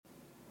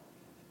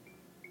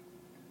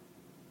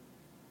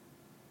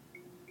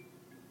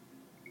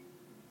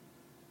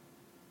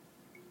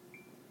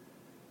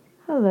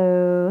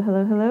Hello,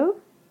 hello, hello.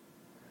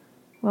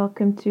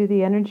 Welcome to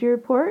the Energy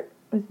Report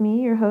with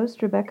me, your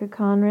host, Rebecca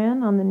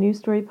Conran, on the New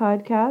Story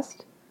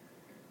Podcast.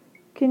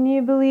 Can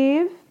you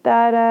believe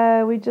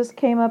that we just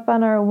came up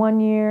on our 1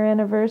 year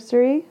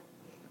anniversary?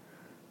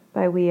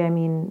 By we, I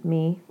mean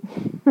me.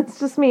 It's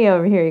just me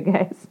over here, you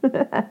guys.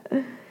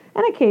 And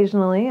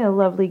occasionally a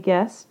lovely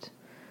guest.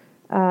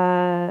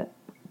 I'm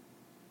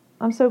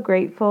so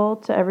grateful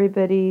to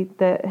everybody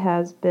that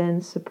has been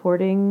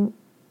supporting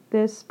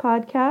this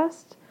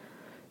podcast.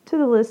 To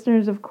the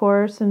listeners, of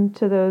course, and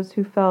to those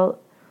who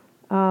felt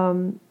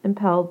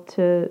impelled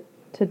to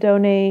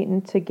donate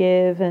and to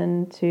give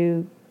and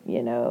to,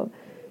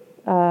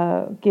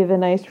 give a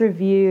nice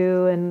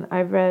review. And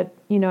I've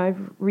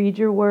read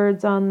your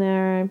words on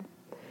there.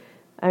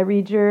 I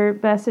read your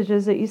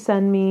messages that you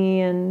send me,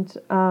 and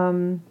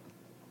I'm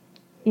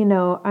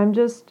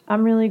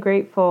really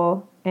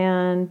grateful,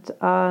 and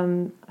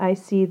I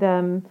see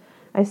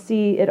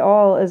it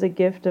all as a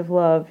gift of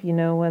love,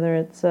 whether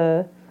it's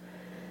a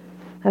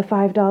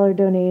 $5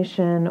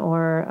 donation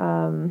or,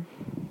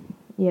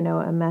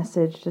 a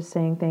message just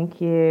saying thank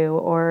you,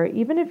 or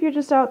even if you're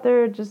just out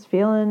there just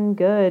feeling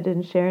good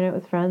and sharing it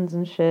with friends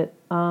and shit.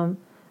 I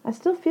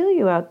still feel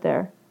you out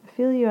there.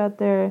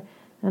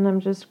 And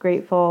I'm just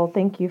grateful.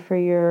 Thank you for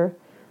your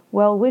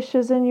well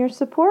wishes and your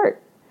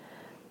support.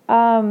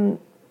 Alrighty,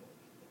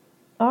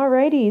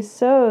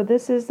 so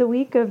this is the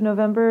week of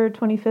November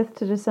 25th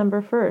to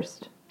December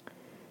 1st.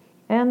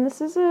 And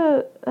this is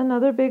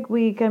another big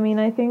week. I mean,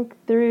 I think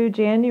through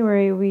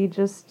January we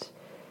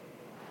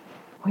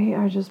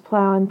are just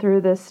plowing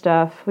through this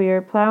stuff. We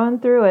are plowing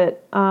through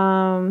it.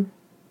 When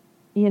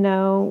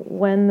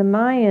the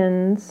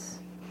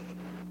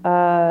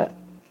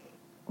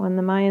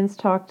Mayans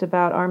talked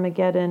about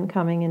Armageddon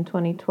coming in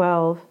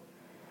 2012,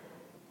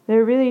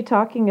 they're really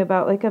talking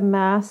about like a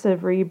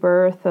massive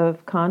rebirth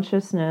of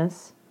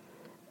consciousness.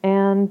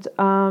 And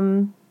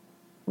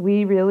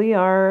we really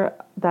are,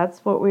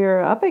 that's what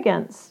we're up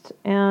against.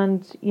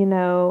 And,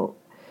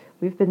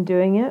 we've been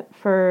doing it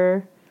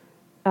for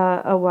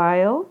a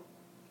while,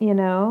 and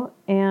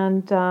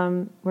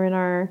we're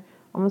in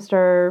almost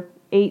our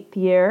 8th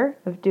year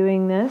of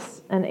doing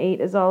this. And 8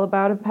 is all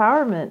about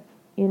empowerment,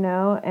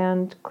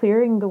 and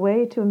clearing the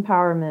way to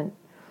empowerment.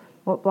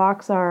 What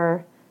blocks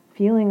our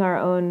feeling our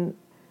own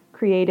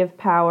creative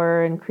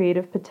power and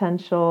creative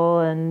potential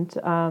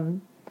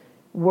and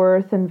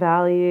worth and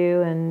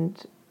value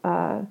and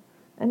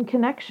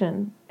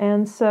connection.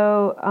 And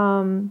so,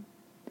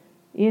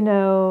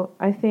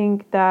 I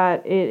think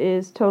that it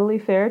is totally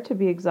fair to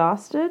be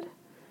exhausted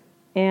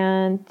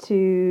and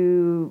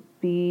to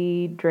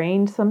be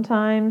drained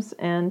sometimes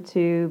and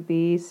to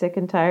be sick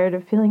and tired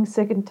of feeling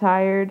sick and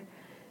tired.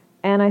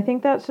 And I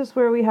think that's just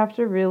where we have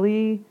to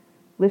really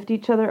lift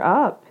each other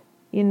up.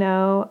 I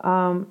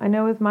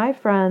know with my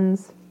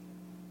friends,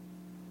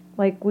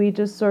 like we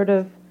just sort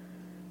of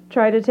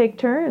try to take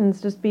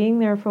turns just being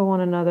there for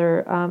one another.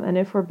 And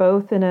if we're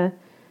both in a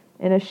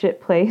shit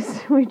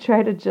place, we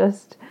try to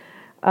just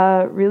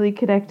really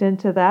connect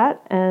into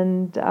that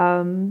and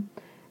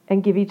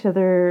give each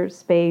other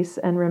space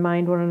and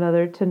remind one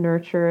another to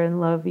nurture and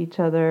love each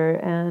other.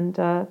 And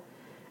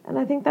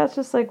I think that's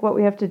just like what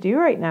we have to do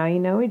right now.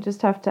 We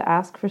just have to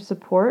ask for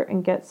support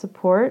and get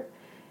support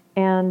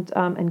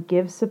and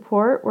give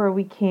support where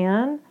we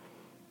can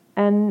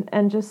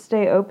and just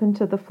stay open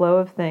to the flow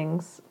of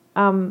things.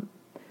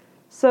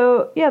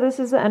 So, this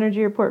is the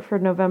energy report for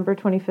November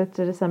 25th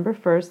to December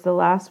 1st, the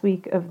last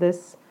week of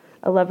this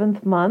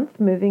 11th month,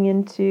 moving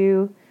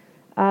into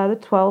the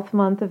 12th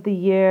month of the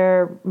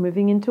year,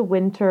 moving into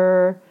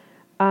winter.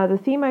 The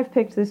theme I've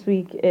picked this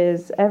week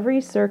is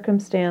every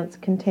circumstance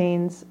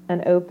contains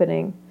an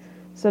opening.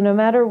 So no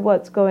matter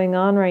what's going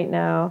on right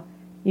now,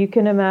 you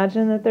can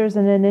imagine that there's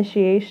an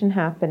initiation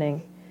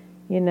happening,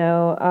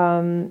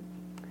 an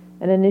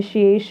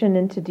initiation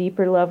into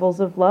deeper levels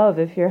of love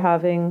if you're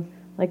having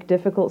like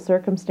difficult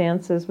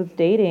circumstances with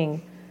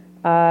dating,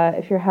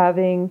 if you're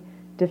having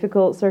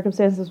difficult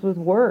circumstances with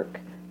work,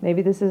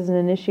 maybe this is an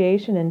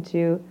initiation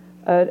into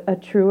a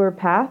truer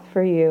path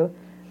for you.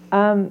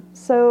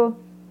 So,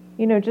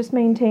 just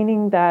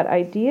maintaining that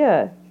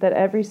idea that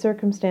every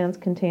circumstance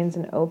contains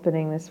an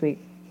opening this week.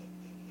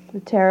 The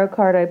tarot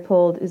card I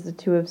pulled is the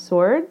Two of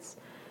Swords.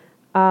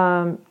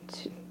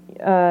 This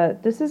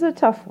is a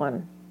tough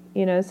one.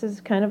 This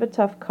is kind of a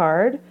tough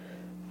card.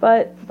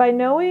 But by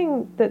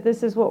knowing that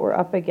this is what we're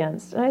up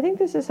against, and I think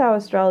this is how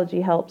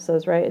astrology helps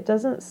us, right? It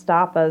doesn't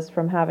stop us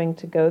from having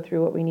to go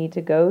through what we need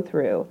to go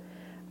through.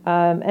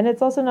 And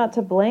it's also not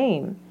to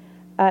blame.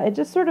 It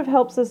just sort of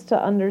helps us to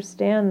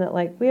understand that,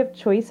 like, we have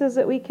choices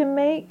that we can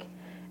make,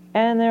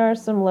 and there are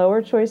some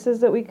lower choices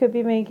that we could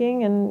be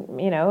making. And,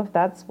 if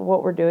that's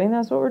what we're doing,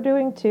 that's what we're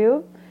doing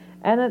too.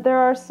 And that there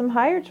are some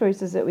higher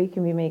choices that we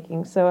can be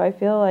making. So I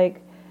feel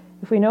like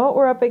if we know what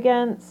we're up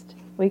against,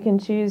 we can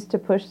choose to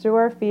push through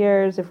our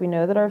fears. If we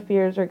know that our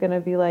fears are going to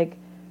be like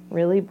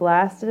really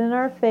blasted in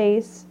our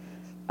face,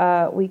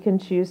 we can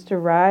choose to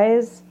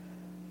rise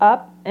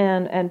up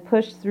and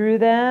push through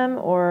them,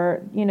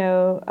 or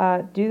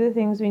do the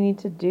things we need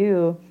to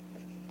do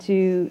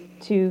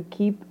to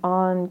keep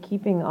on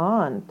keeping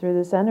on through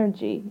this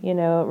energy,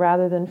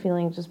 rather than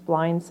feeling just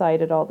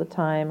blindsided all the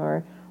time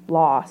or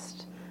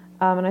lost.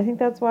 And I think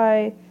that's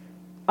why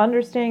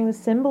understanding the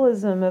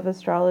symbolism of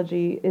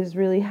astrology is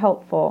really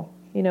helpful.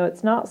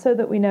 It's not so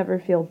that we never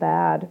feel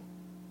bad.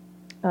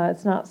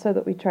 It's not so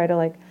that we try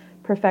to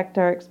perfect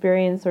our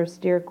experience or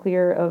steer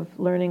clear of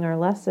learning our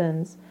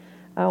lessons.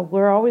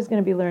 We're always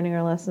going to be learning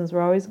our lessons.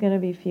 We're always going to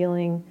be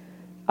feeling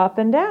up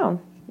and down.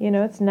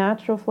 It's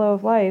natural flow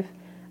of life.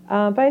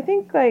 But I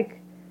think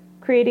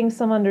creating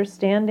some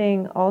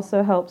understanding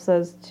also helps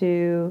us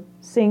to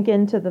sink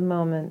into the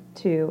moment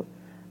too,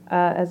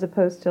 as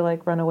opposed to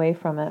run away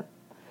from it.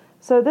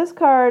 So this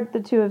card, the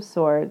Two of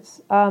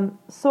Swords.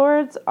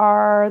 Swords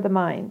are the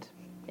mind,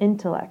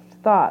 intellect,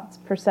 thoughts,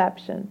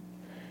 perception.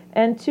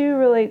 And two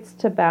relates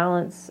to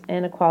balance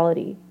and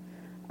equality.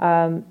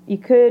 You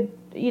could,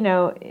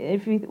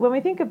 when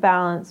we think of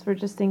balance, we're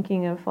just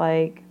thinking of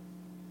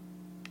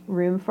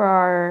room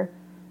for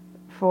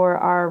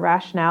our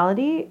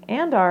rationality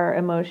and our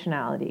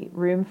emotionality,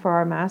 room for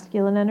our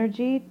masculine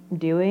energy,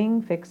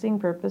 doing, fixing,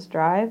 purpose,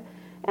 drive,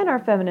 and our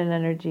feminine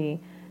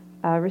energy,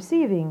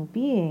 receiving,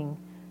 being,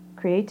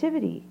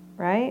 creativity,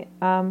 right?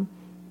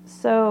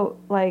 So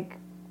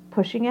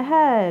pushing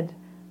ahead,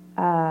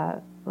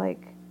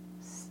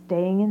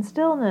 staying in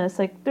stillness.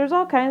 There's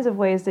all kinds of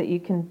ways that you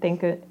can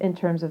think in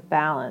terms of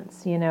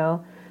balance,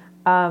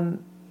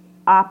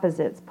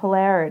 opposites,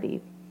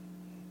 polarity.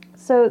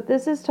 So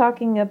this is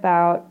talking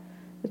about,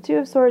 the Two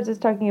of Swords is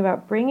talking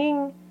about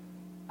bringing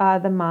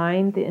the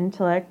mind, the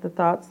intellect, the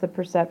thoughts, the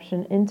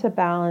perception into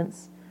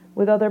balance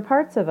with other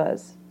parts of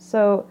us.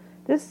 So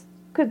this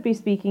could be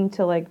speaking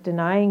to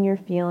denying your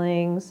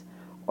feelings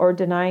or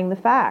denying the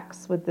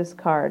facts with this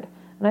card.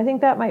 And I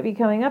think that might be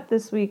coming up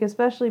this week,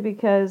 especially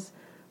because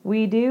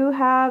we do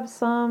have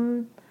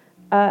some,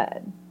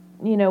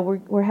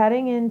 we're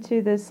heading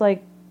into this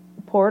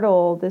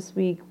portal this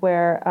week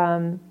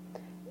where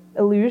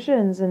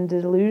illusions and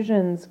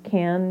delusions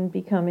can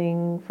be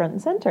coming front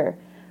and center.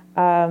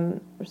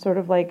 Sort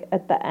of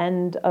at the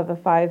end of a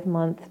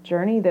 5-month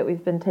journey that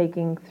we've been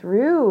taking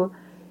through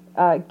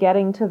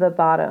getting to the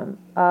bottom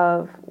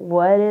of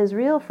what is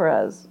real for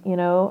us,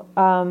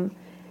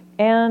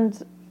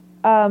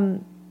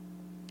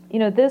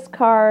 this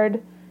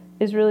card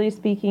is really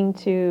speaking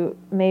to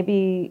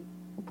maybe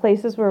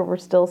places where we're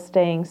still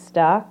staying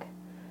stuck,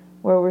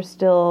 where we're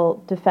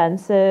still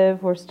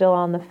defensive, we're still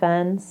on the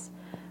fence.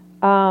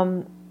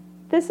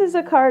 This is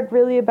a card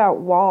really about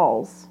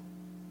walls,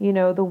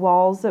 the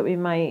walls that we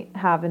might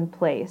have in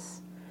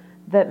place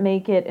that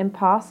make it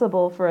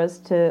impossible for us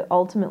to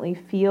ultimately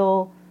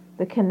feel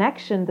the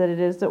connection that it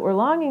is that we're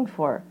longing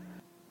for.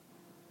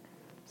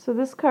 So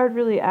this card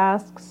really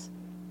asks,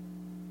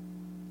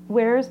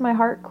 where is my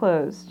heart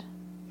closed?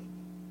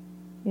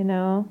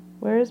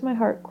 Where is my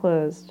heart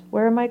closed?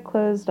 Where am I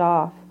closed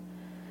off?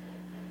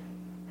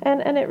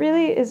 And it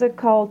really is a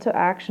call to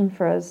action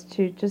for us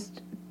to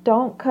just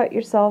don't cut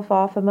yourself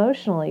off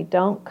emotionally.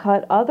 Don't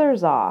cut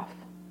others off.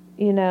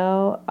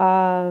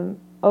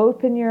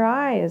 Open your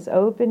eyes,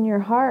 open your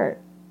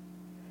heart.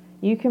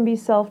 You can be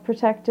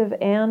self-protective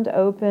and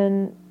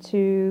open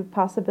to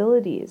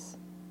possibilities.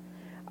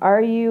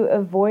 Are you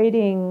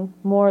avoiding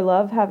more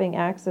love having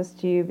access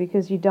to you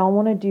because you don't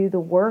want to do the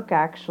work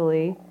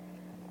actually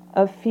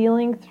of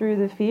feeling through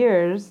the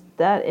fears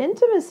that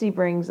intimacy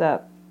brings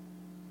up?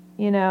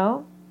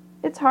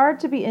 It's hard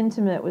to be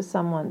intimate with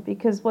someone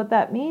because what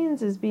that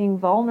means is being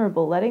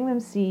vulnerable, letting them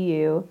see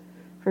you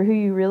for who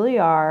you really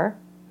are,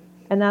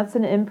 and that's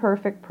an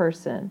imperfect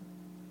person,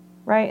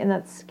 right? And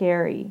that's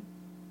scary.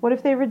 What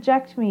if they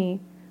reject me?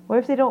 What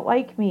if they don't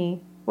like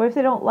me? What if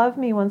they don't love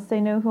me once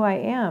they know who I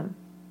am?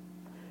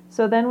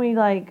 So then we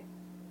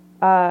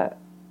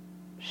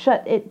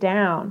shut it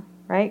down,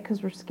 right?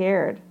 Because we're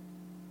scared,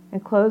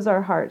 and close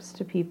our hearts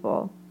to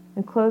people,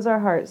 and close our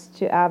hearts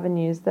to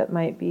avenues that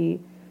might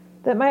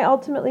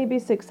ultimately be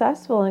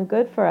successful and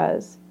good for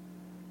us.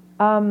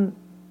 And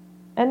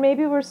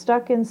maybe we're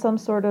stuck in some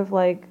sort of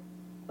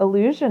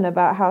illusion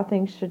about how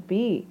things should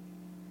be.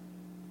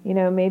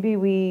 Maybe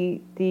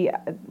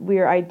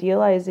we're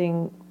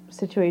idealizing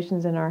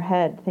situations in our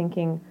head,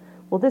 thinking,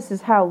 well, this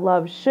is how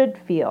love should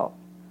feel.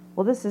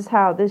 Well, this is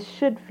how this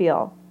should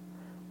feel.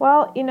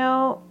 Well,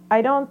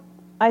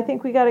 I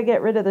think we got to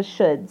get rid of the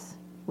shoulds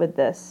with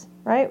this,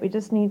 right? We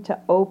just need to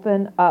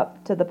open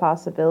up to the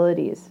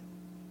possibilities.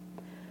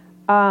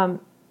 The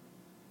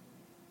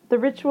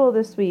ritual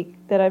this week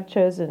that I've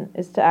chosen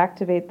is to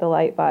activate the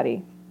light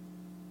body.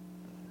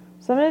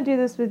 So I'm going to do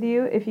this with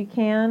you. If you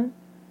can,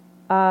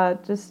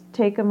 just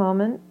take a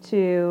moment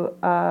to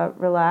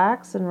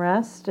relax and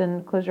rest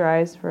and close your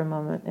eyes for a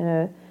moment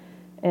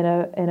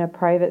in a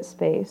private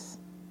space.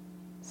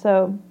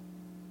 So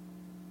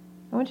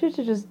I want you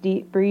to just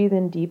breathe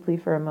in deeply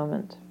for a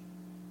moment.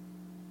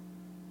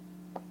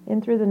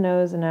 In through the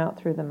nose and out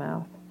through the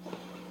mouth.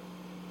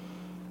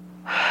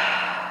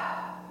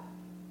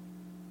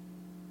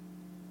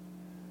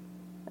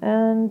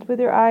 And with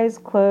your eyes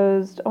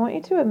closed, I want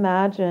you to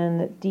imagine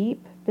that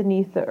deep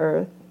beneath the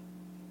earth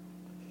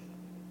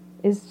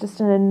is just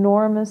an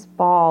enormous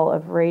ball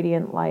of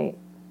radiant light.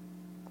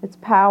 It's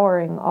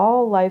powering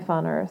all life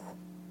on earth.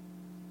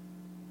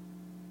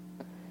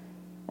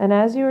 And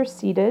as you are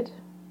seated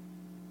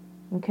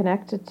and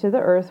connected to the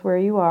earth where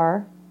you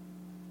are,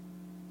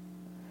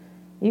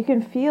 you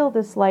can feel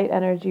this light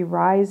energy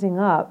rising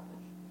up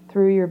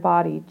through your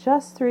body,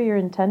 just through your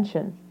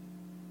intention.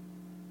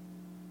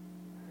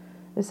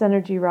 This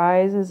energy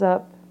rises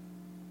up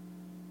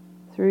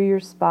through your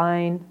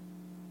spine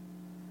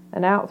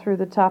and out through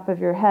the top of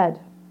your head.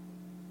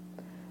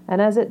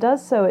 And as it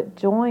does so, it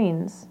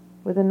joins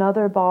with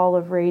another ball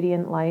of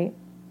radiant light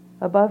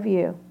above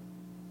you.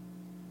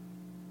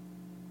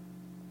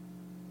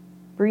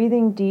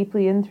 Breathing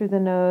deeply in through the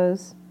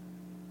nose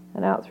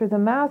and out through the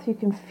mouth, you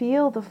can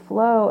feel the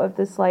flow of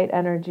this light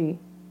energy.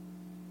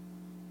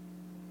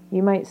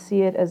 You might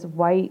see it as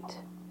white,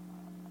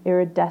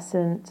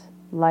 iridescent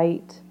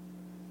light.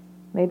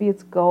 Maybe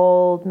it's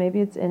gold, maybe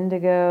it's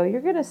indigo.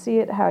 You're going to see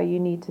it how you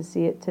need to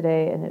see it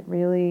today, and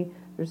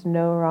there's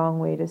no wrong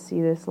way to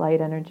see this light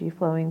energy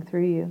flowing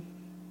through you.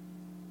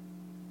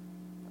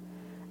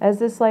 As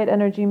this light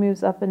energy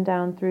moves up and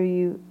down through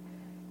you,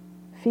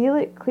 feel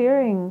it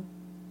clearing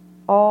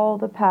all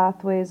the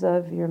pathways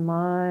of your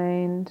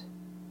mind.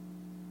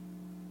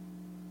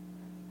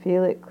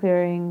 Feel it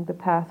clearing the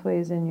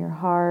pathways in your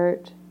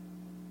heart,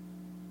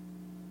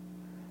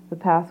 the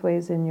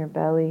pathways in your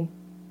belly.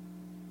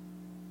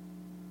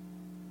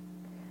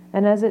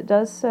 And as it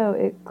does so,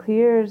 it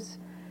clears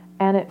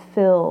and it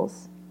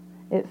fills.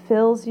 It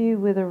fills you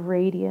with a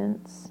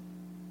radiance,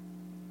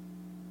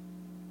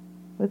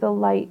 with a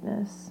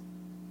lightness,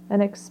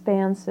 an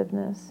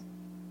expansiveness.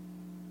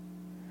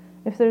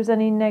 If there's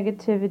any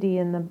negativity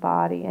in the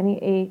body,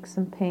 any aches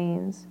and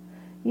pains,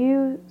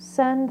 you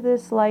send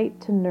this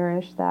light to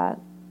nourish that,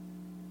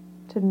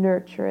 to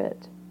nurture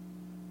it.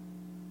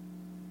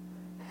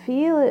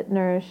 Feel it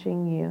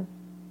nourishing you,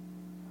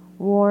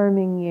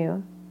 warming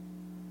you,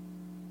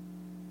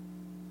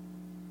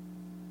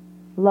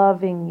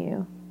 loving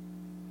you,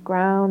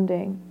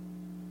 grounding,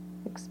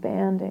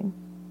 expanding.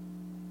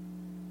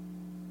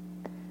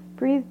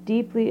 Breathe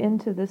deeply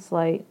into this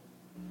light,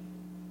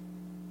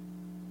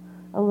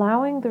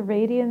 allowing the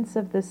radiance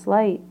of this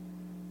light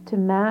to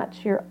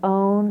match your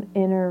own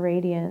inner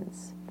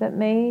radiance that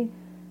may,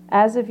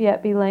 as of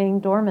yet, be laying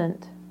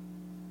dormant.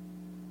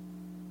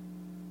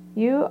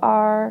 You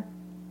are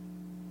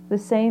the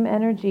same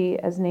energy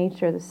as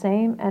nature, the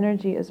same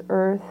energy as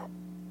earth,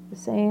 the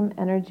same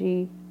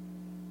energy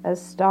as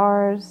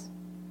stars,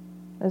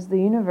 as the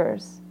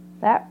universe.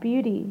 That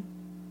beauty,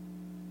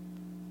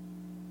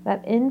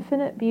 that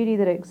infinite beauty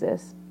that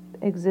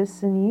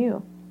exists in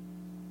you.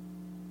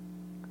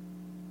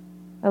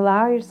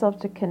 Allow yourself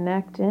to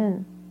connect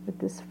in with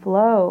this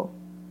flow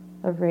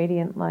of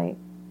radiant light.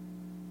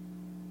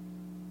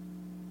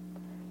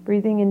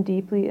 Breathing in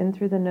deeply in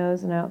through the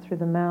nose and out through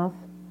the mouth.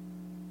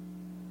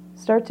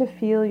 Start to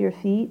feel your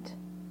feet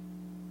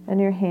and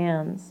your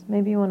hands.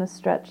 Maybe you want to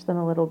stretch them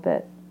a little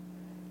bit.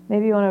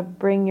 Maybe you want to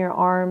bring your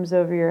arms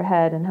over your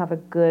head and have a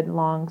good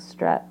long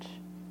stretch.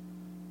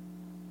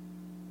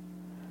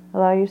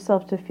 Allow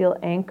yourself to feel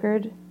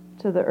anchored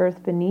to the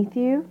earth beneath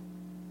you.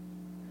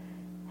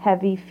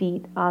 Heavy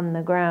feet on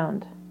the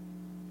ground.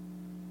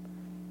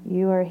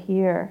 You are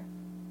here.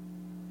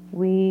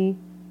 We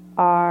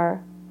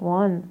are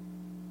one.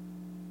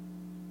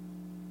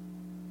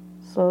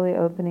 Slowly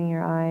opening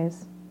your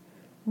eyes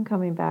and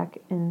coming back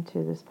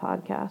into this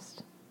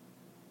podcast.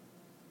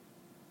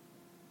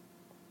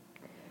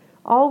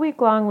 All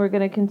week long, we're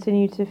going to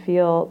continue to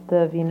feel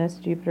the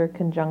Venus-Jupiter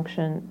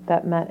conjunction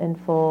that met in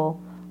full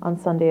on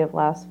Sunday of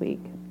last week.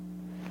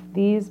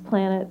 These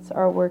planets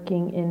are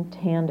working in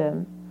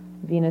tandem,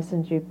 Venus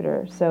and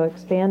Jupiter. So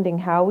expanding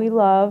how we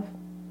love,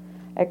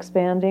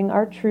 expanding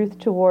our truth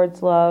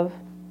towards love.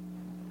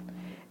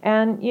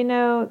 And,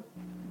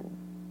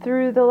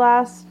 through the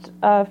last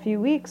few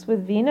weeks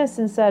with Venus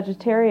in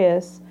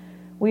Sagittarius,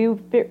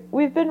 we've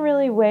been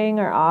really weighing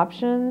our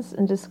options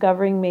and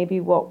discovering maybe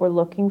what we're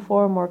looking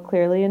for more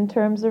clearly in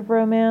terms of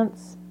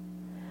romance.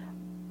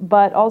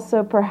 But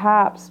also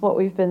perhaps what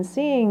we've been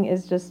seeing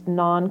is just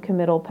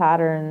non-committal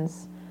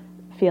patterns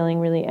feeling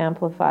really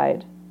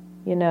amplified.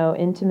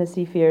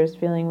 Intimacy fears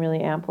feeling really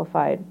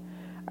amplified.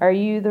 Are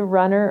you the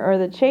runner or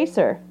the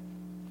chaser?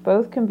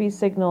 Both can be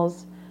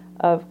signals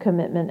of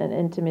commitment and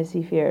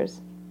intimacy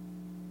fears.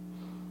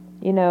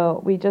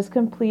 We just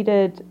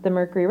completed the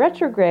Mercury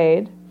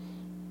retrograde,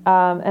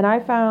 and I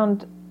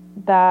found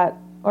that,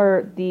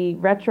 or the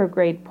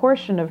retrograde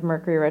portion of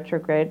Mercury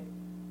retrograde,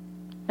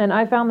 and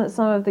I found that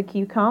some of the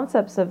key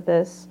concepts of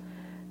this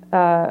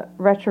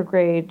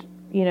retrograde,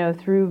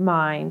 through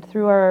mind,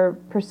 through our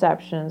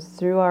perceptions,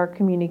 through our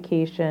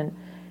communication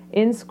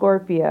in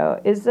Scorpio,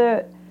 is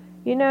that,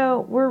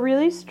 we're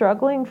really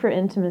struggling for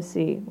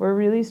intimacy. We're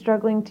really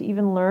struggling to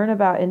even learn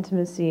about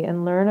intimacy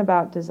and learn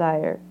about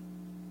desire.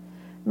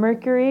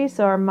 Mercury,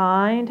 so our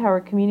mind, how we're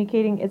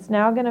communicating, it's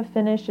now going to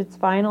finish its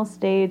final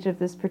stage of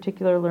this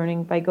particular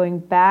learning by going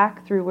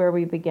back through where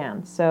we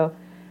began. So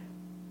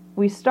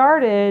we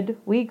started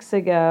weeks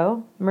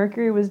ago.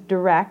 Mercury was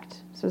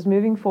direct, so it was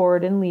moving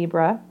forward in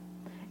Libra.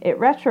 It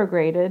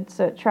retrograded,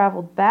 so it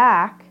traveled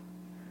back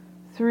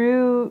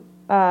through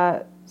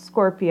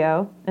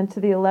Scorpio into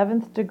the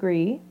 11th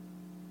degree.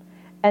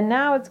 And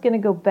now it's going to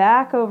go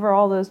back over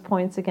all those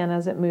points again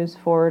as it moves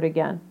forward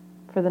again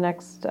for the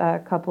next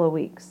couple of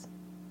weeks.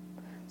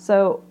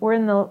 So we're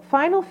in the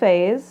final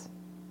phase,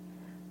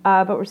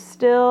 but we're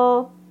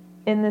still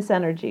in this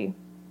energy.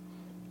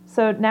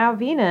 So now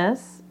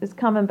Venus is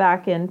coming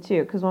back in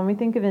too, because when we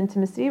think of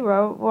intimacy,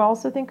 we'll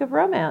also think of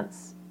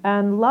romance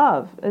and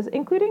love,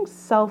 including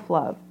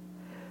self-love.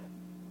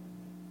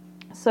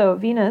 So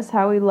Venus,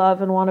 how we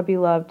love and want to be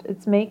loved,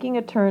 it's making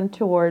a turn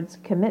towards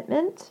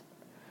commitment.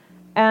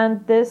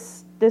 And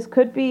this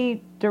could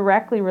be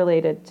directly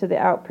related to the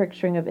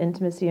outpicturing of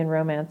intimacy and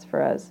romance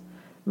for us.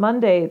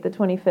 Monday, the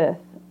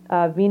 25th,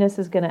 Venus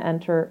is going to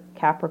enter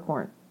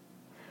Capricorn.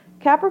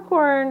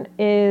 Capricorn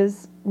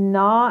is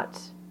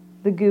not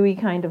the gooey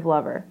kind of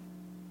lover.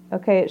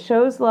 Okay, it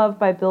shows love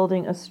by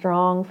building a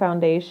strong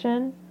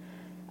foundation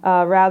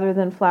rather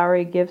than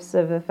flowery gifts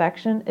of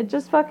affection. It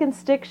just fucking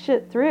sticks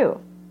shit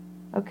through.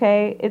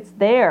 Okay, it's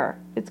there.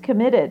 It's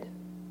committed.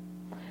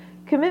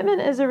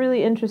 Commitment is a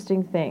really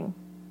interesting thing.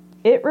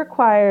 It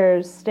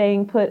requires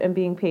staying put and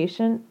being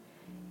patient,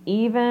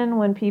 even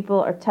when people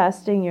are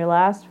testing your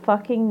last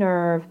fucking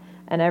nerve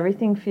and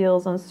everything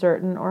feels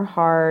uncertain or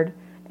hard,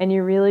 and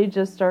you really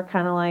just are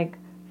kind of like,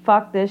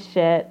 fuck this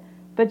shit,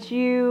 but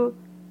you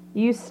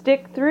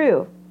stick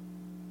through.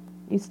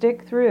 You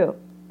stick through.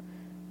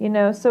 You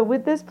know, so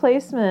with this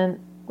placement,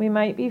 we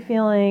might be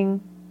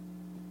feeling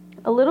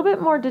a little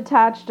bit more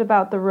detached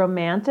about the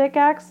romantic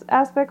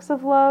aspects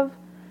of love,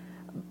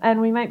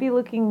 and we might be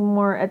looking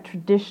more at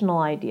traditional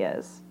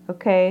ideas,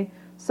 okay?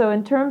 So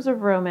in terms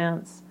of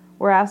romance,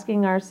 we're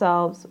asking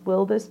ourselves,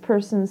 will this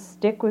person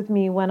stick with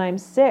me when I'm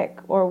sick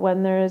or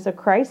when there is a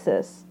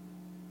crisis?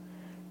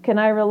 Can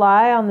I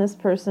rely on this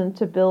person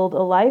to build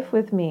a life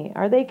with me?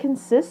 Are they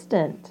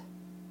consistent?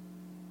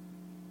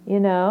 You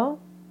know?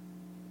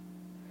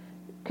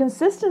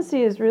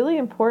 Consistency is really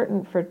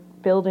important for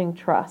building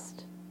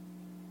trust.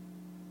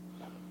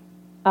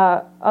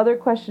 Other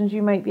questions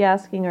you might be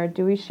asking are,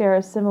 do we share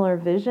a similar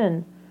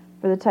vision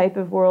for the type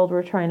of world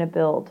we're trying to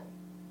build?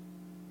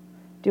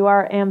 Do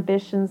our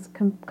ambitions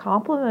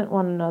complement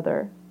one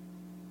another?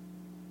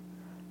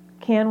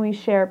 Can we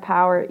share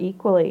power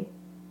equally?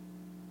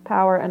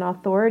 Power and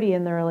authority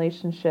in the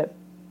relationship?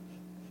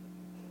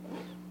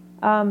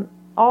 All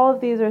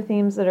of these are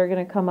themes that are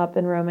going to come up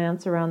in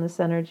romance around this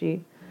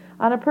energy.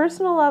 On a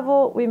personal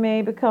level, we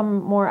may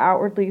become more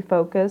outwardly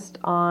focused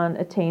on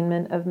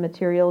attainment of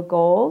material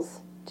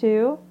goals,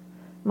 too.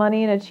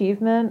 Money and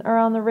achievement are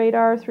on the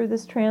radar through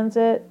this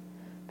transit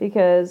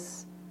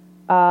because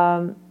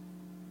Capricorn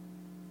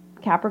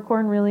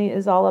really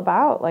is all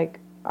about like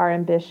our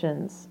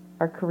ambitions,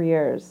 our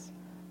careers,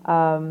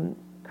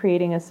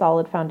 creating a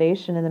solid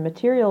foundation in the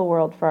material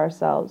world for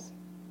ourselves.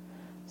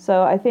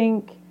 So I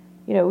think,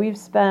 you know, we've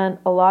spent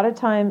a lot of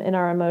time in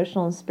our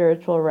emotional and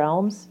spiritual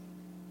realms.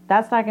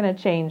 That's not going to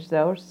change,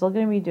 though. We're still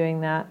going to be doing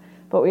that.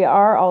 But we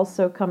are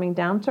also coming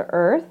down to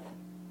earth,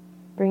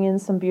 bring in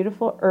some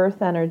beautiful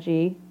earth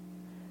energy.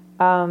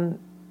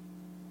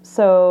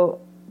 So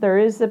there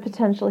is the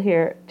potential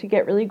here to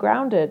get really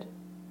grounded.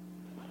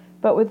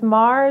 But with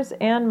Mars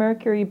and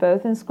Mercury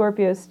both in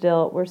Scorpio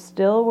still, we're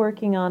still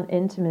working on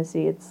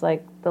intimacy. It's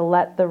like the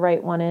let the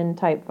right one in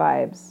type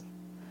vibes.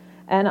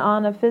 And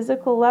on a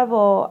physical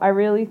level, I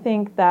really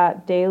think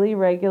that daily,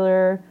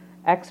 regular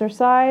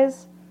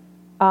exercise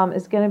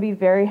is going to be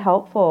very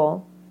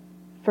helpful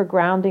for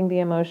grounding the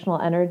emotional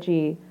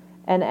energy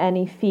and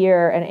any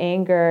fear and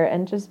anger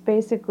and just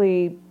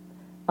basically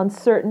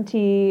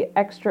uncertainty,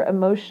 extra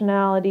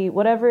emotionality,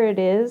 whatever it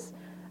is.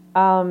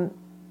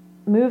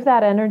 Move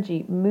that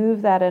energy.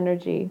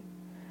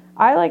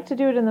 I like to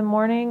do it in the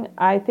morning.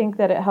 I think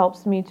that it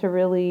helps me to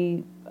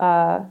really,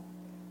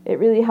 it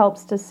really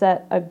helps to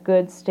set a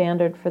good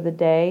standard for the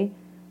day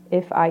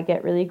if I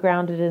get really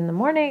grounded in the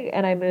morning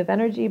and I move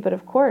energy. But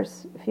of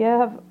course, if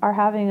you are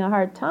having a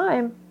hard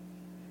time,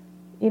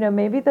 you know,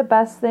 maybe the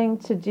best thing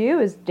to do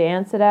is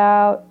dance it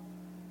out,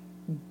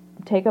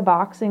 take a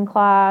boxing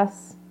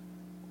class,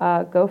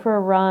 go for a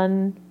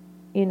run,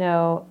 you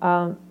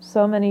know,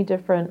 so many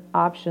different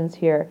options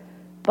here.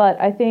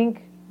 But I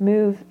think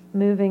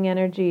moving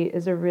energy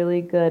is a really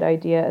good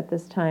idea at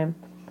this time.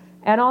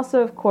 And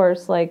also, of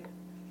course, like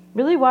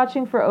really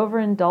watching for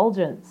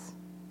overindulgence,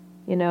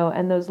 you know,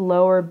 and those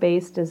lower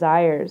base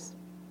desires.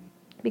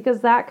 Because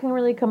that can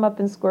really come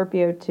up in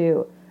Scorpio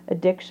too.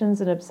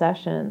 Addictions and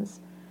obsessions.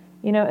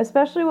 You know,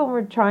 especially when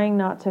we're trying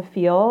not to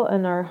feel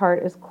and our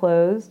heart is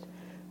closed,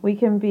 we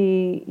can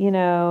be, you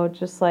know,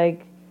 just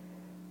like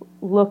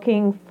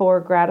looking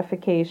for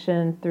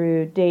gratification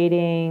through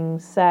dating,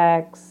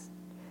 sex,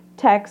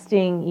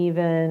 texting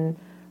even,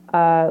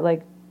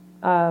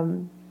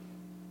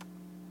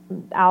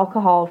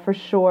 alcohol for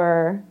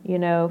sure, you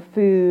know,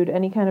 food,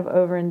 any kind of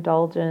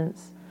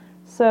overindulgence.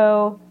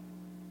 So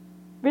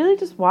really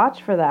just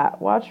watch for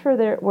that. Watch for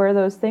where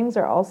those things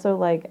are also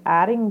like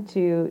adding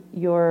to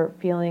your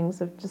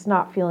feelings of just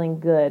not feeling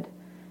good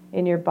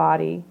in your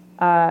body.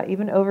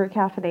 Even over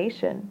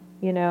caffeination,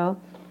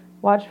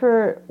 watch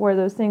for where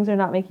those things are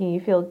not making you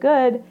feel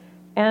good,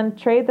 and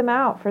trade them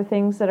out for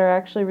things that are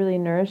actually really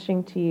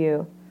nourishing to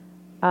you,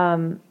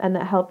 and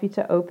that help you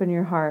to open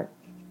your heart.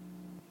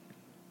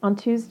 On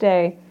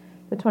Tuesday,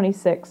 the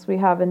 26th, we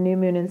have a new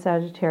moon in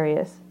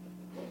Sagittarius.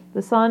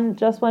 The sun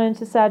just went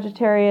into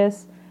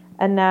Sagittarius,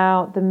 and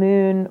now the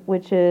moon,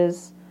 which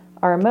is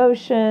our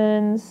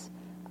emotions,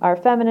 our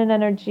feminine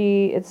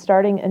energy, it's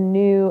starting a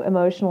new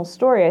emotional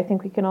story. I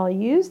think we can all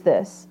use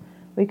this.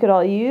 We could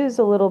all use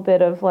a little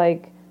bit of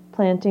like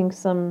planting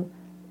some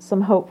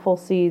hopeful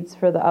seeds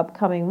for the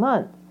upcoming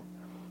month,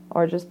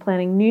 or just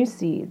planting new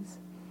seeds.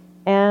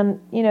 And,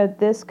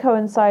 this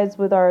coincides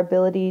with our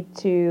ability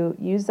to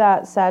use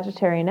that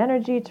Sagittarian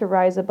energy to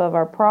rise above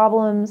our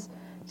problems,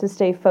 to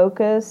stay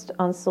focused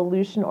on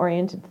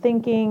solution-oriented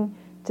thinking,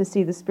 to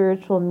see the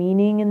spiritual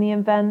meaning in the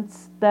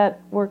events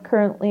that we're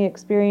currently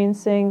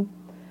experiencing.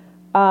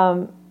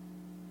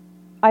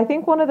 I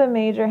think one of the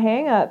major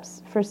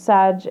hang-ups for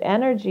Sag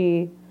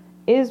energy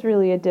is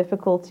really a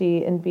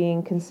difficulty in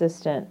being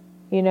consistent.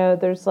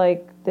 There's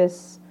like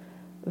this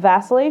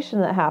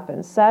vacillation that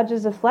happens. Sag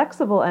is a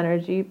flexible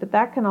energy, but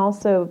that can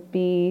also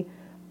be,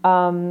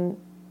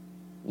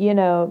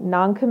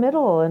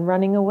 non-committal and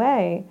running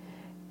away.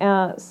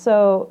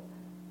 So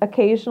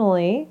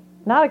occasionally,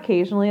 not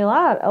occasionally, a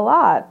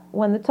lot,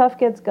 when the tough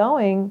gets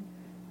going,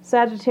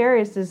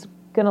 Sagittarius is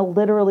going to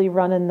literally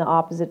run in the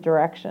opposite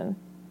direction.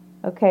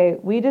 Okay,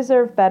 we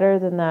deserve better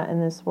than that in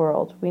this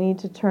world. We need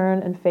to turn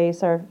and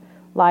face our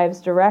lives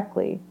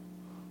directly.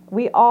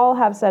 We all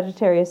have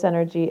Sagittarius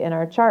energy in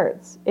our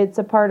charts. It's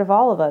a part of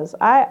all of us.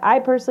 I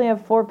personally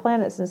have 4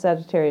 planets in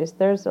Sagittarius.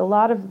 There's a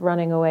lot of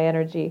running away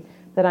energy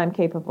that I'm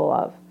capable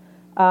of.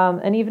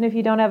 And even if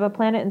you don't have a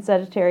planet in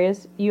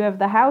Sagittarius, you have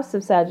the house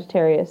of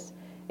Sagittarius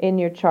in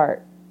your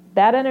chart.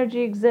 That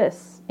energy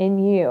exists in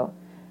you.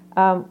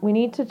 We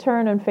need to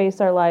turn and face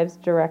our lives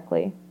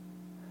directly.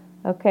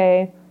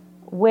 Okay?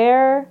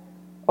 Where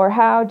or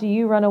how do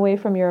you run away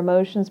from your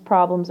emotions,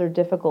 problems, or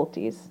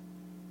difficulties?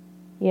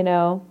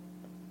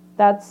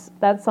 That's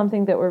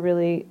something that we're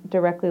really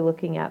directly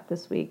looking at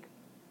this week.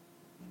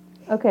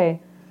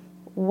 Okay,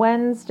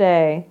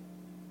 Wednesday,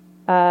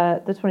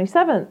 the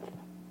 27th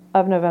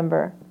of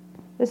November.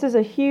 This is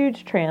a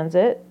huge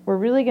transit. We're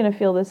really going to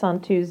feel this on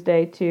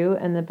Tuesday too,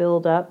 and the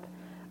build up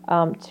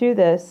to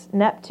this.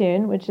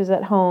 Neptune, which is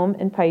at home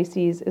in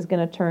Pisces, is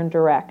going to turn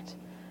direct.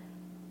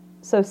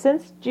 So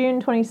since June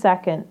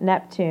 22nd,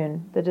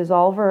 Neptune, the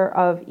dissolver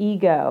of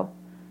ego,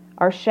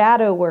 our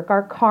shadow work,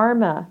 our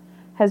karma,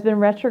 has been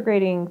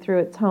retrograding through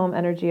its home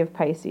energy of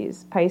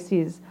Pisces.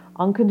 Pisces,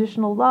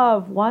 unconditional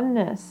love,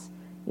 oneness,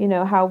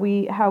 how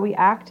we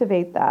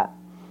activate that.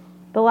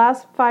 The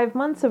last 5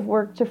 months have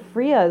worked to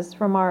free us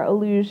from our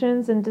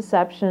illusions and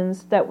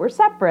deceptions that we're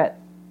separate.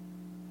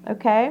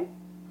 Okay?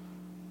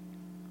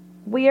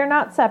 We are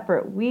not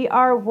separate. We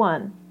are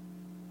one.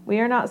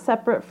 We are not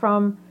separate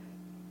from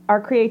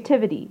our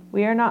creativity.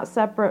 We are not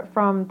separate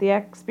from the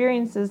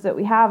experiences that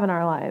we have in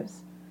our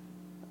lives.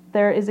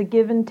 There is a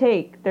give and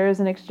take. There is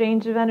an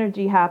exchange of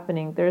energy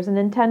happening. There's an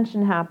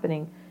intention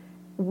happening.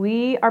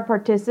 We are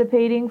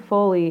participating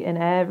fully in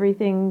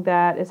everything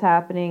that is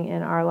happening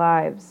in our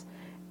lives.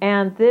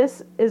 And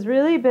this has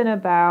really been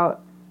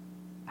about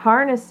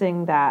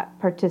harnessing that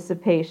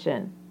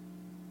participation,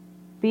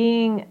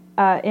 being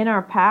in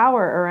our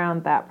power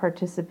around that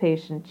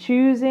participation,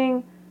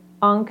 choosing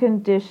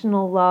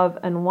unconditional love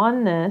and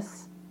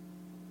oneness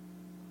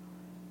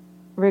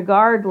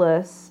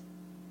regardless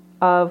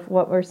of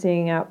what we're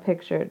seeing out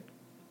pictured.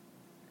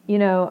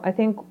 I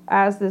think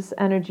as this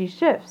energy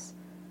shifts,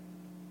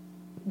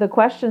 the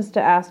questions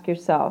to ask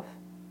yourself,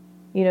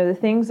 the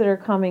things that are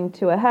coming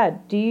to a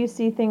head, do you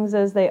see things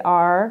as they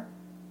are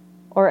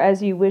or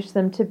as you wish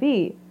them to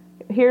be?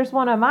 Here's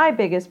one of my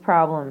biggest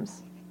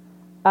problems.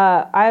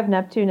 I have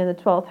Neptune in the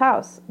 12th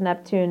house.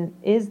 Neptune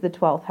is the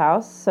 12th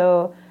house,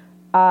 so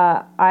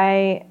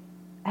I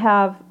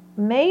have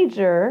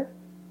major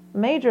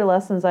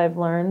lessons I've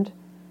learned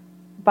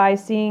by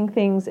seeing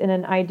things in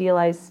an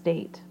idealized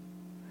state.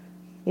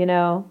 It's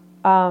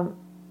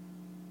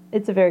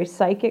a very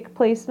psychic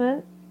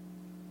placement.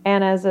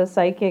 And as a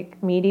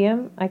psychic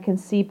medium, I can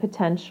see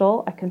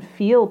potential. I can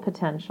feel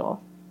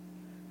potential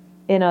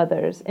in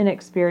others, in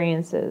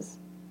experiences.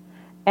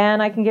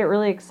 And I can get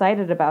really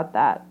excited about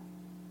that,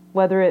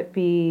 whether it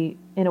be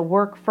in a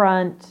work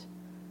front,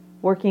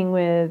 working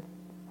with,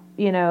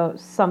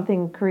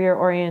 something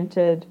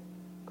career-oriented,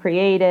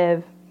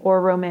 creative,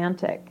 or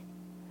romantic.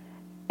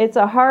 It's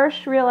a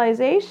harsh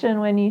realization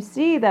when you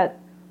see that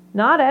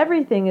not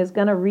everything is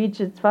going to reach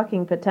its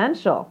fucking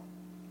potential.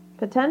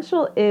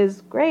 Potential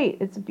is great.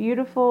 It's a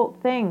beautiful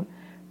thing.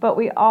 But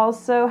we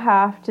also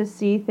have to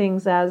see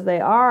things as they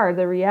are,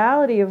 the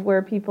reality of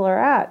where people are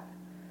at.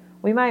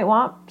 We might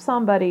want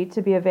somebody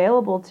to be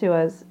available to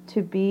us,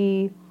 to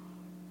be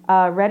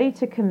ready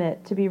to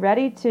commit, to be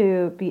ready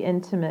to be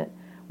intimate.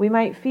 We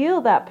might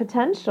feel that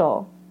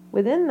potential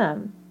within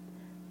them.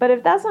 But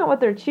if that's not what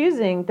they're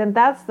choosing, then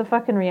that's the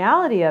fucking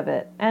reality of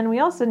it. And we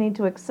also need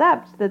to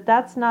accept that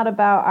that's not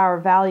about our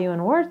value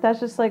and worth.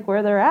 That's just like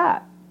where they're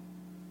at.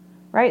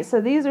 Right?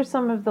 So these are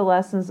some of the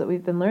lessons that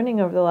we've been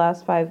learning over the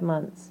last 5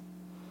 months.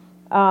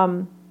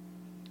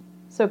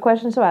 So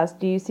questions to ask: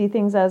 do you see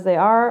things as they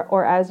are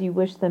or as you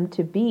wish them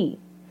to be?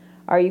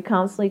 Are you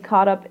constantly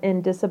caught up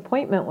in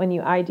disappointment when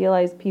you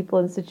idealize people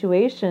and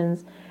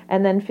situations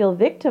and then feel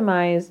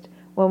victimized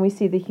when we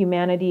see the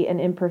humanity and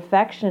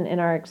imperfection in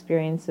our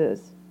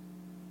experiences?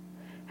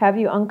 Have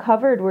you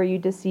uncovered where you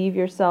deceive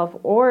yourself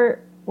or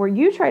where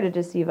you try to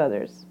deceive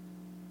others?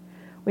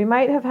 We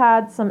might have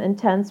had some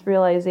intense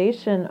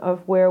realization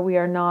of where we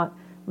are not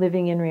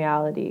living in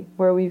reality,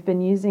 where we've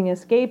been using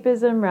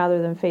escapism rather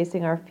than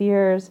facing our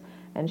fears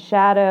and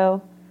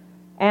shadow.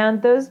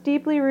 And those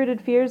deeply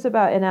rooted fears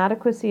about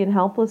inadequacy and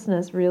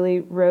helplessness really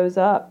rose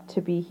up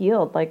to be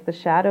healed, like the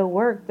shadow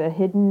work, the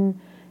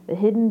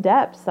hidden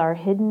depths, our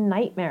hidden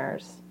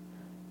nightmares,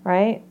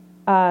 right?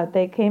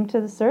 They came to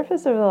the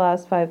surface over the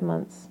last 5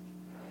 months.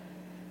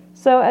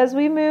 So as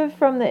we move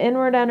from the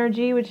inward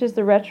energy, which is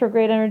the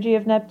retrograde energy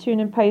of Neptune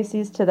and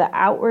Pisces, to the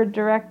outward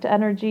direct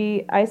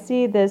energy, I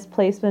see this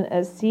placement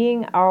as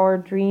seeing our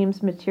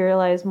dreams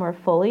materialize more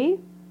fully.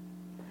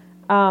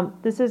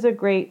 This is a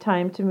great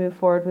time to move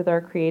forward with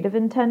our creative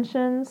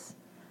intentions.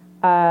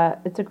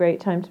 It's a great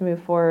time to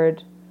move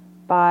forward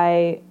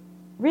by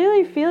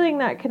really feeling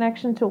that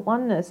connection to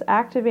oneness,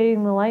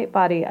 activating the light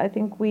body. I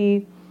think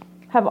we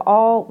have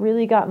all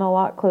really gotten a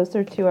lot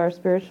closer to our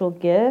spiritual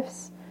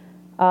gifts,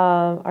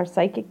 our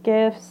psychic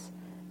gifts.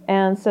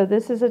 And so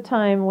this is a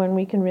time when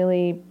we can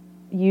really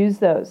use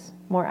those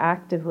more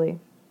actively.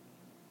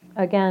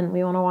 Again,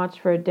 we want to watch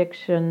for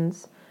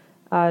addictions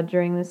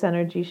during this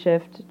energy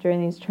shift,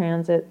 during these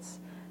transits,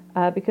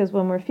 because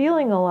when we're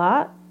feeling a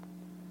lot,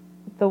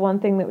 the one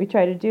thing that we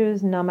try to do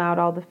is numb out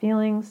all the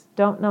feelings.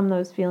 Don't numb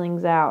those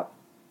feelings out.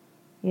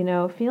 You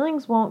know,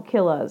 feelings won't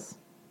kill us.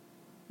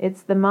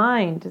 It's the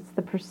mind, it's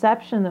the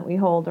perception that we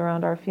hold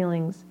around our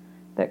feelings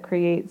that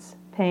creates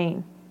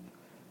pain.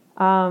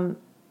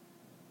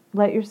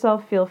 Let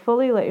yourself feel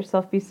fully, let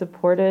yourself be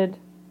supported,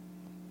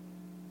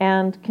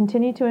 and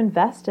continue to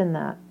invest in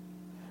that.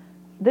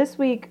 This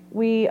week,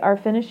 we are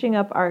finishing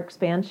up our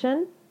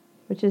expansion,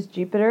 which is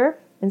Jupiter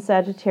in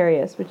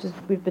Sagittarius,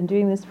 we've been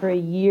doing this for a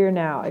year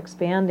now,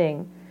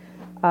 expanding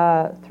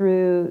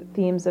through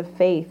themes of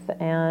faith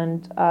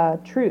and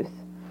truth.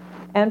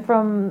 And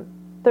from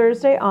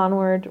Thursday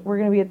onward, we're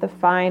going to be at the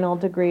final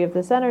degree of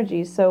this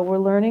energy. So we're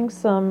learning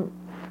some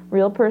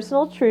real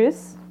personal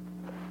truths.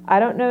 I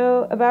don't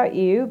know about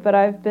you, but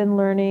I've been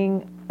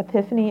learning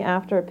epiphany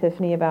after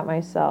epiphany about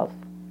myself.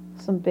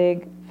 Some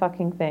big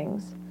fucking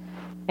things.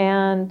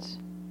 And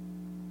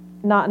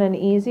not in an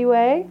easy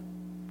way.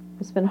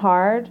 It's been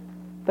hard,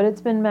 but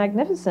it's been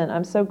magnificent.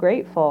 I'm so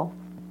grateful.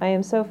 I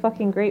am so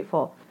fucking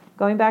grateful.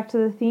 Going back to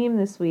the theme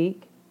this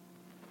week,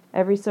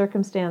 every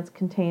circumstance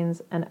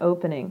contains an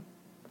opening.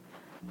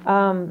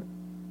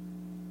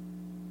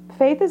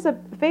 Faith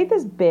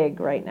is big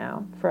right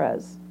now for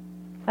us.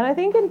 And I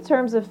think in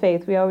terms of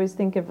faith, we always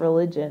think of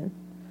religion.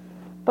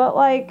 But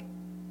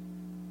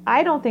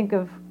I don't think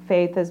of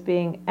faith as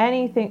being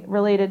anything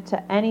related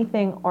to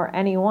anything or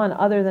anyone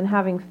other than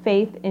having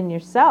faith in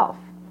yourself.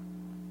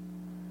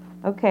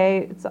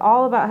 Okay, it's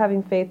all about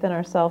having faith in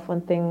ourselves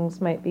when things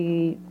might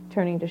be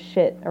turning to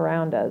shit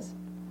around us.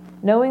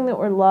 Knowing that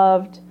we're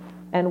loved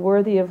and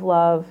worthy of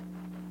love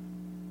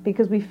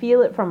because we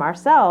feel it from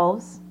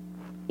ourselves,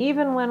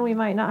 even when we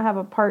might not have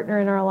a partner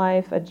in our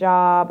life, a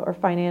job, or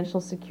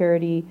financial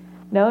security,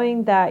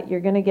 knowing that you're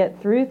going to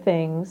get through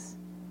things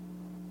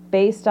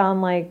based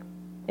on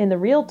in the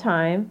real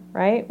time,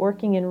 right?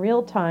 Working in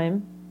real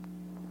time,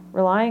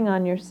 relying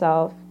on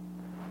yourself.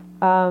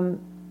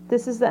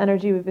 This is the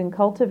energy we've been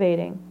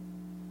cultivating.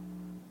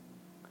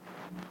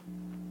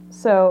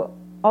 So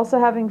also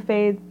having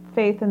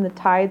faith in the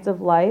tides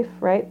of life,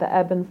 right? The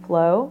ebb and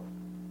flow.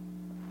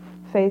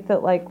 Faith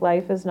that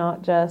life is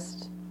not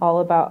just all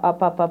about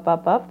up, up, up,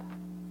 up, up.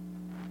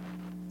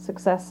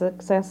 Success,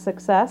 success,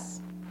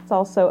 success. It's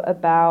also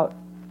about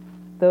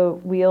the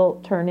wheel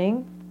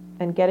turning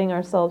and getting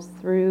ourselves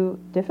through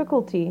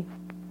difficulty.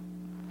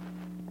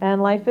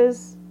 And life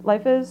is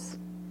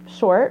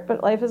short,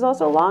 but life is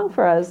also long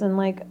for us.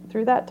 And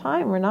through that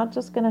time, we're not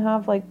just going to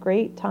have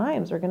great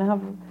times. We're going to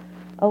have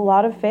a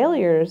lot of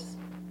failures.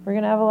 We're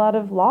going to have a lot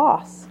of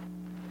loss.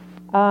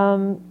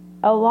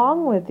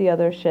 Along with the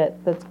other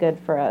shit that's good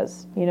for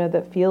us,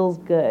 that feels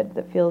good,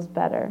 that feels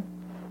better.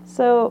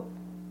 So,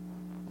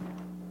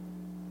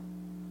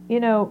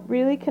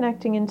 really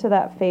connecting into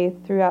that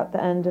faith throughout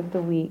the end of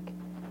the week.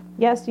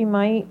 Yes, you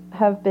might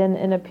have been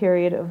in a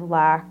period of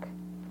lack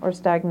or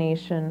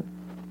stagnation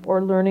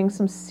or learning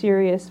some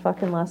serious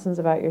fucking lessons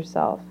about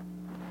yourself.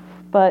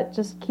 But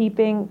just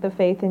keeping the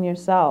faith in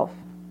yourself.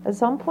 At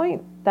some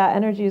point, that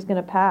energy is going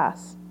to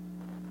pass.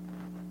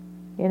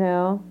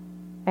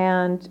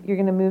 And you're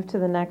going to move to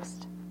the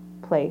next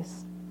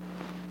place.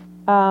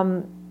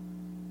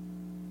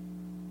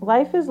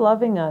 Life is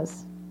loving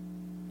us.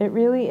 It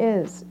really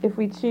is. If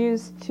we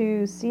choose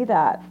to see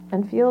that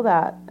and feel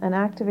that and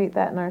activate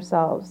that in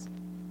ourselves,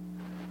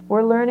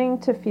 we're learning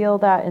to feel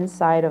that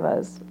inside of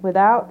us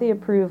without the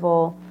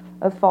approval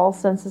of false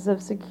senses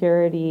of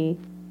security.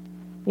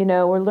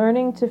 We're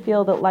learning to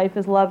feel that life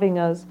is loving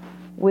us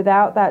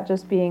without that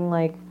just being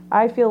like,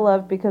 I feel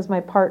loved because my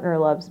partner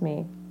loves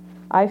me.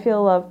 I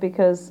feel loved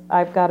because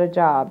I've got a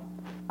job.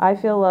 I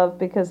feel loved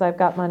because I've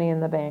got money in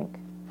the bank.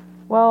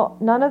 Well,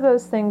 none of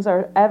those things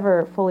are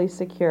ever fully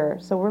secure.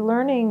 So we're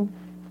learning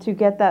to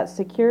get that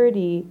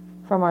security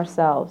from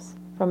ourselves,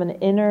 from an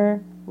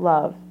inner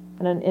love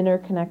and an inner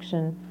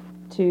connection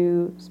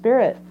to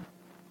spirit.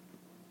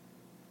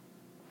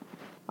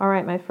 All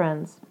right, my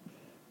friends.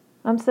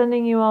 I'm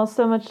sending you all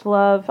so much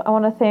love. I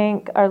want to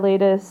thank our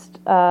latest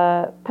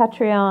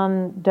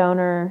Patreon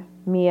donor,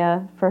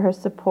 Mia, for her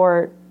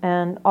support,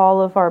 and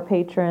all of our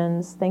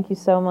patrons. Thank you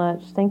so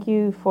much. Thank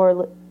you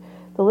for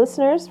the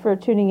listeners for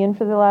tuning in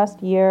for the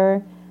last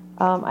year.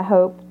 I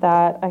hope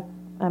that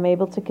I'm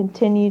able to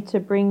continue to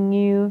bring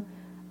you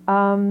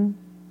some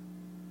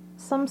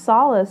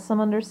solace, some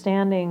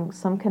understanding,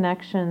 some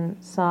connection,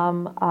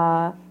 some,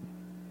 I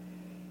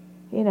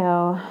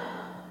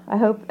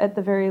hope at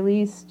the very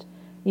least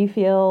you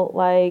feel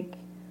like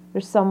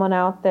there's someone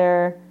out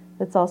there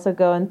that's also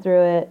going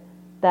through it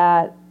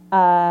that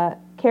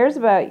cares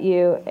about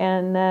you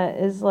and that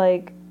is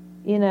like,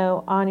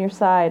 on your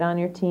side, on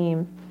your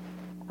team.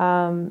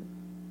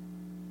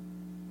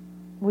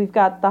 We've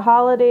got the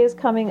holidays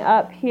coming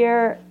up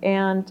here,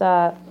 and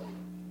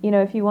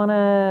if you want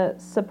to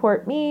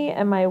support me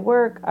and my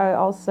work,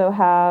 I'm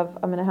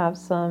going to have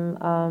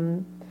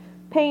some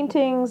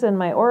paintings and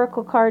my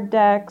oracle card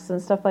decks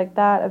and stuff like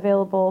that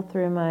available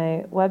through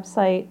my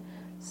website.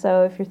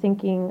 So if you're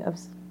thinking of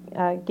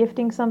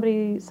gifting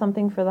somebody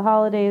something for the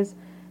holidays,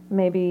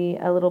 maybe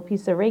a little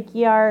piece of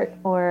Reiki art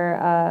or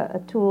a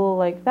tool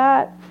like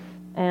that,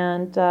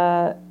 and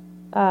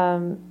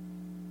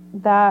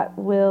that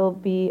will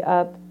be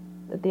up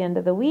at the end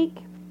of the week.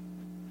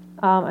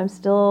 I'm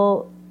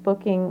still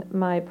booking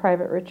my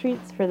private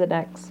retreats for the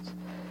next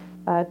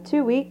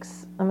 2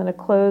 weeks. I'm going to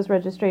close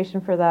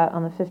registration for that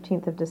on the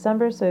 15th of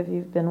December. So if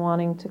you've been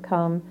wanting to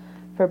come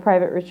for a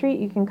private retreat,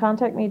 you can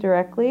contact me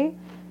directly.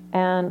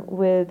 And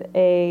with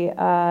a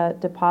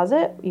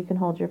deposit, you can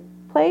hold your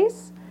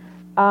place.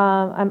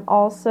 I'm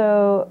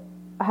also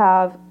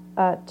have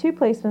 2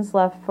 placements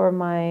left for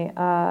my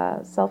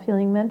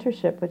self-healing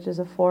mentorship, which is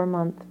a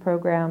 4-month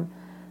program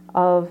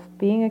of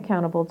being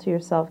accountable to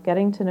yourself,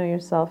 getting to know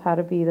yourself, how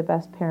to be the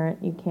best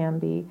parent you can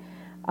be.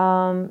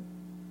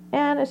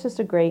 And it's just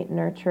a great,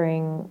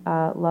 nurturing,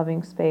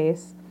 loving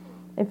space.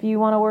 If you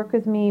want to work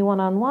with me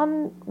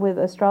one-on-one with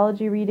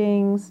astrology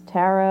readings,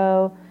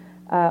 tarot,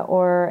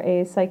 or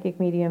a psychic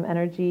medium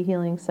energy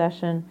healing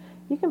session,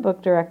 you can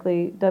book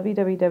directly,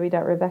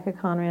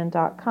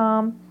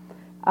 www.rebeccaconran.com.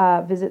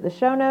 Visit the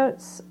show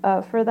notes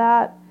for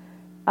that.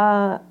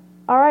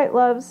 All right,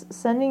 loves,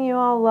 sending you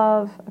all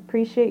love.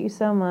 Appreciate you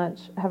so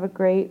much. Have a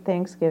great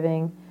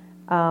Thanksgiving.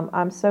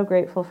 I'm so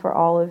grateful for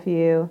all of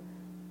you.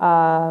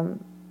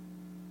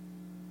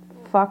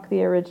 Fuck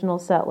the original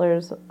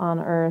settlers on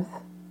Earth.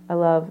 I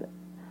love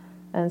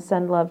and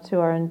send love to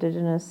our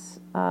indigenous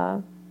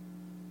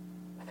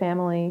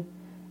family.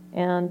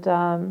 And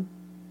don't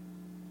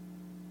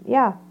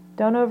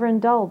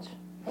overindulge.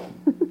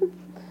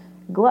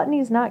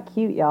 Gluttony's not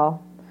cute,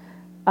 y'all.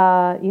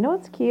 You know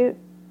what's cute?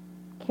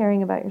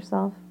 Caring about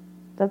yourself.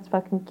 That's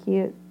fucking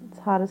cute. It's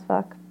hot as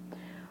fuck.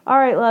 All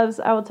right, loves.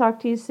 I will talk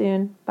to you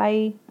soon.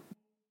 Bye.